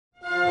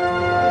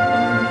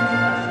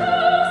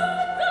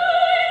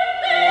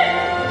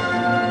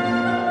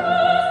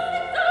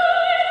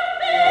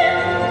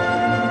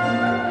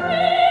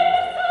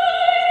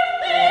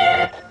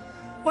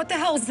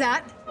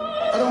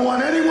I don't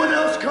want anyone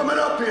else coming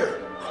up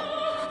here.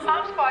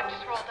 Bomb squad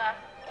just rolled up.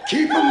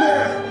 Keep them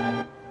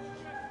there.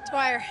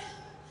 Dwyer,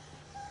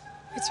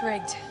 it's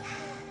rigged.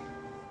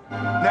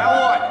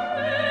 Now what?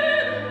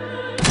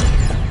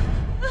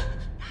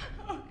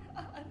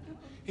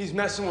 He's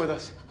messing with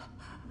us.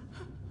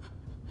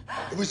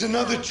 It was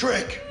another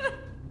trick.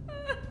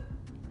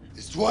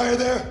 Is Dwyer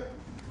there?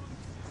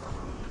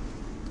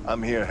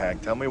 I'm here,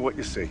 Hank. Tell me what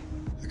you see.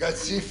 I got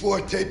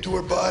C4 taped to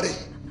her body.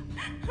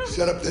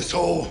 Set up this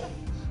whole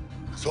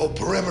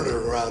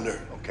perimeter around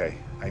her. Okay,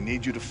 I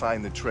need you to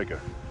find the trigger.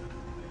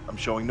 I'm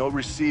showing no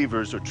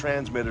receivers or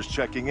transmitters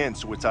checking in,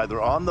 so it's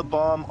either on the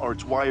bomb or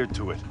it's wired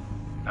to it.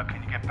 Now,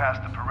 can you get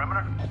past the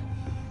perimeter?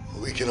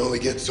 We can only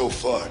get so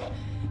far.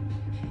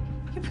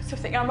 He put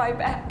something on my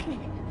back.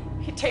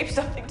 He taped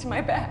something to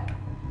my back.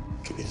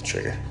 Give me the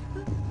trigger.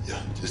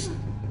 Yeah, just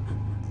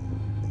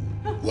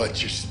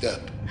watch your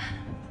step.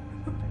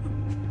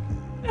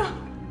 No.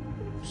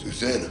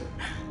 Susanna,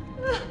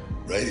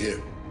 right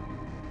here.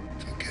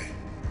 Okay,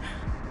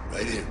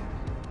 right here.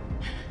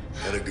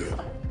 Had a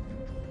girl.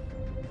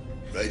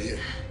 Right here.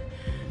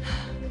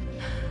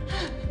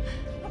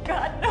 Oh,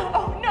 God,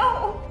 no,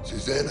 no.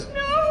 Susanna.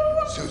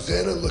 No.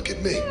 Susanna, look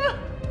at me.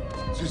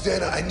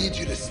 Susanna, I need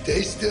you to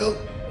stay still.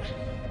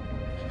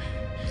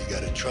 You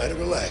gotta try to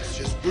relax.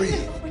 Just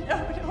breathe.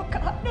 No,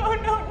 God,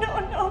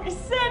 no.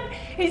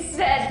 He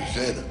said.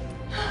 Susanna.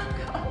 Oh,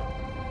 God.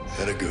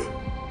 Had a girl.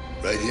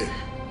 Right here.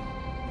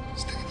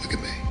 Stay, look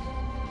at me.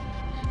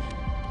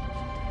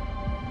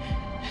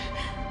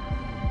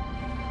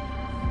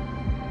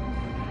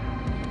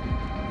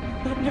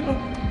 No.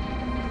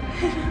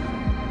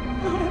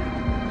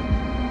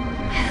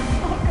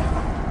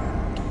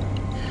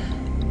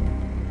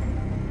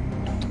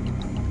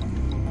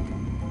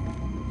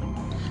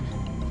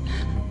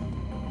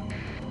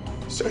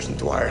 Sergeant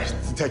Dwyer,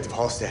 Detective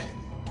Halstead.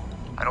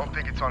 I don't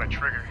think it's on a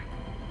trigger.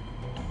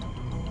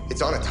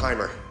 It's on a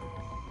timer.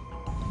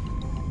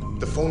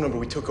 The phone number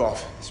we took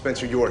off,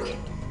 Spencer York.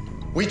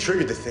 We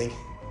triggered the thing.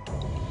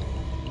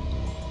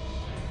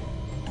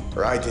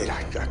 Or I did.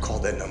 I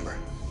called that number.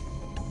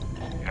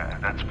 Yeah,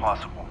 that's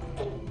possible.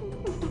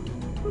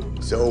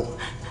 So,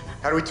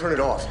 how do we turn it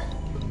off?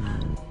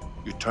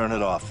 You turn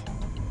it off.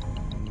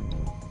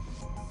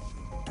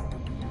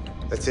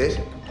 That's it?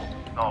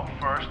 No,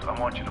 first, I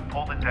want you to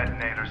pull the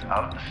detonators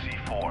out of the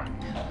C4.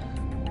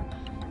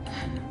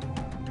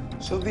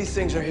 So these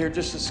things are here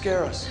just to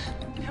scare us.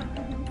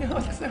 No,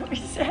 that's not what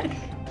he said.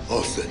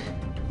 Olsen,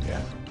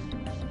 Yeah.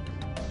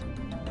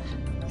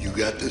 you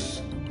got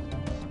this?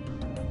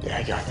 Yeah,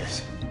 I got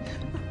this.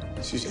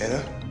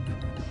 Susanna,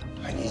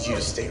 I need you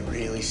to stay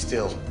really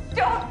still.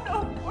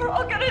 No, we're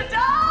all gonna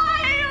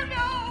die.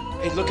 No.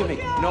 Hey, look at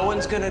me. No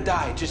one's gonna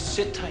die. Just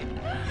sit tight.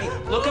 Hey,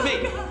 look at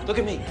me. Look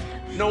at me.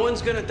 No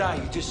one's gonna die.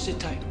 You just sit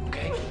tight,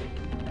 okay?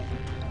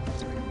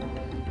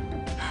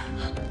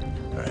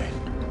 All right.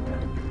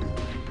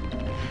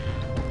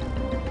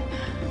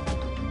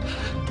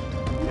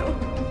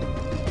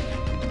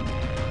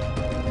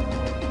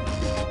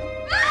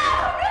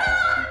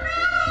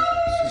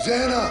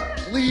 Susanna,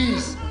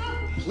 please.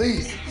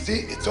 Please.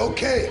 See, it's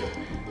okay.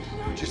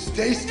 Just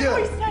stay still.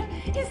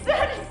 He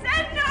said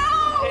no.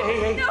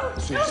 Hey. No.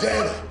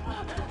 Susanna,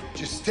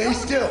 just stay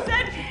still.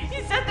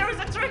 He said there was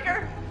a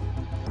trigger.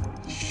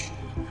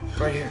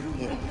 Right here.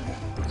 Yeah.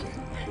 Okay.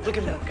 Look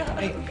at me.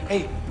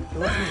 Hey,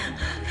 look at me.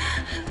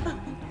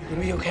 You're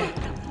gonna be okay.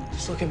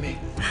 Just look at me.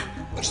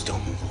 Just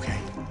don't move, okay?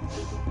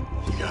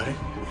 You got it?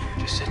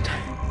 Just sit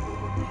tight.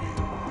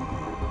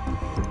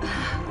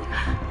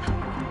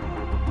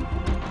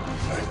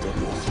 All right, don't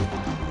move.